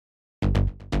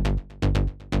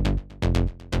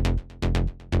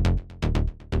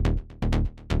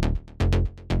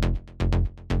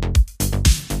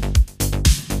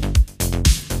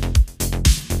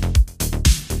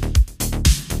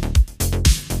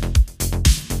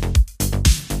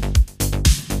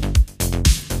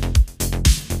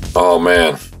Oh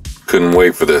man, couldn't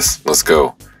wait for this. Let's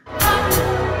go.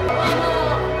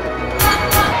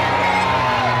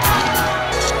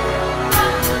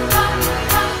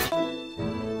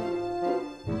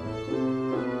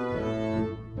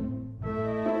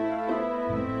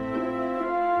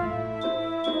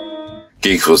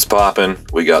 Geeks was popping.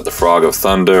 We got the Frog of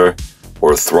Thunder,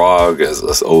 or Throg, as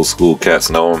us old school cats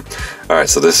know him. Alright,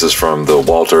 so this is from the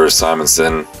Walter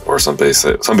Simonson, or some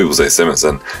people say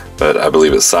Simonson, but I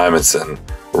believe it's Simonson,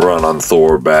 run on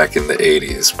Thor back in the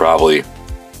 80s. Probably,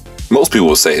 most people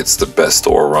will say it's the best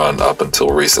Thor run up until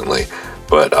recently,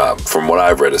 but from what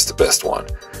I've read, it's the best one.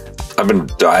 I've been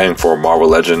dying for a Marvel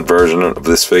Legend version of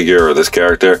this figure, or this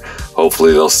character.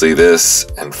 Hopefully they'll see this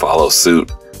and follow suit.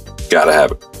 Gotta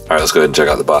have it. Alright, let's go ahead and check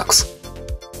out the box.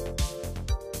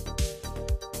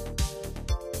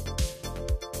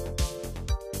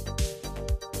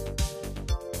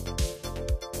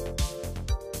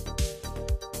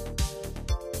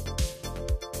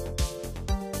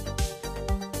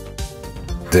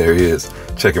 There he is.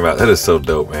 Check him out. That is so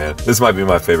dope, man. This might be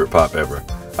my favorite pop ever.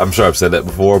 I'm sure I've said that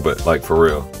before, but like for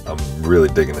real, I'm really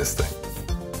digging this thing.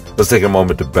 Let's take a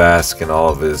moment to bask in all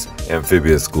of his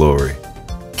amphibious glory.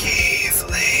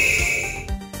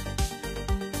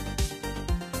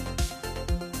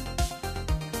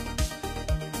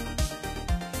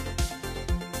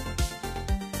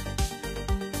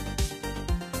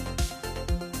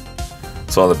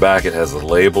 So on the back it has a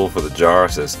label for the jar.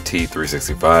 It says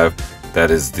T365. That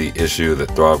is the issue that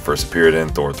Throg first appeared in,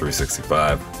 Thor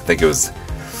 365. I think it was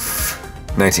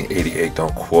 1988,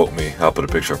 don't quote me. I'll put a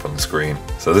picture up on the screen.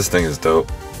 So this thing is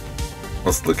dope.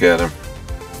 Let's look at him.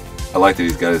 I like that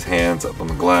he's got his hands up on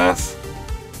the glass.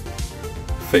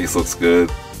 Face looks good.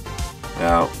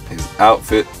 Now his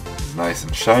outfit is nice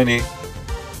and shiny.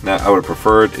 Now I would have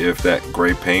preferred if that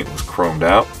gray paint was chromed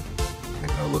out. I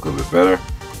think that would look a little bit better.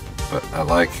 But I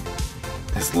like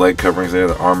his leg coverings there,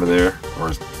 the armor there,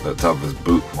 or the top of his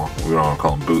boot. Well, we don't want to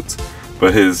call them boots,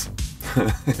 but his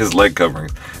his leg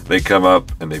coverings, they come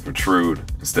up and they protrude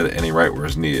instead of ending right where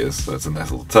his knee is. So that's a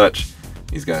nice little touch.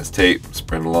 He's got his tape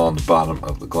spread along the bottom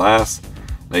of the glass.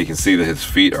 Now you can see that his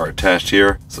feet are attached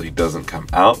here, so he doesn't come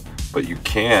out. But you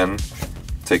can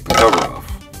take the cover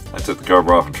off. I took the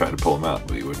cover off and tried to pull him out,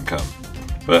 but he wouldn't come.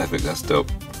 But I think that's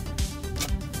dope.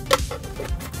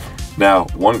 Now,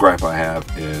 one gripe I have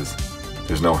is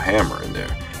there's no hammer in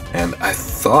there. And I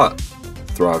thought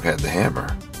Throg had the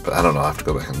hammer, but I don't know, I have to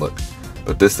go back and look.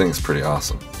 But this thing's pretty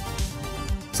awesome.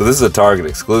 So this is a Target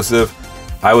exclusive.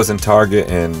 I was in Target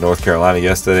in North Carolina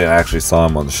yesterday and I actually saw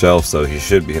him on the shelf, so he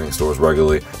should be hitting stores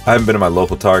regularly. I haven't been to my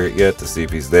local Target yet to see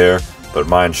if he's there, but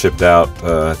mine shipped out,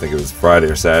 I think it was Friday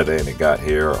or Saturday, and it got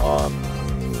here on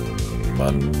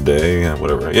Monday,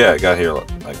 whatever. Yeah, it got here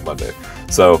like Monday.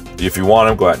 So if you want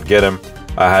him, go out and get him.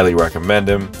 I highly recommend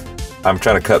him. I'm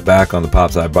trying to cut back on the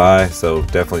pops I buy, so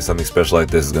definitely something special like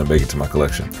this is going to make it to my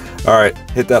collection. Alright,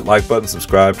 hit that like button,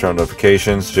 subscribe, turn on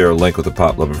notifications, share a link with a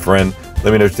pop loving friend. Let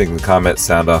me know what you think in the comments.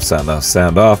 Sound off, sound off,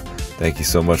 sound off. Thank you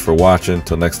so much for watching.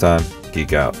 Till next time,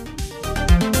 geek out.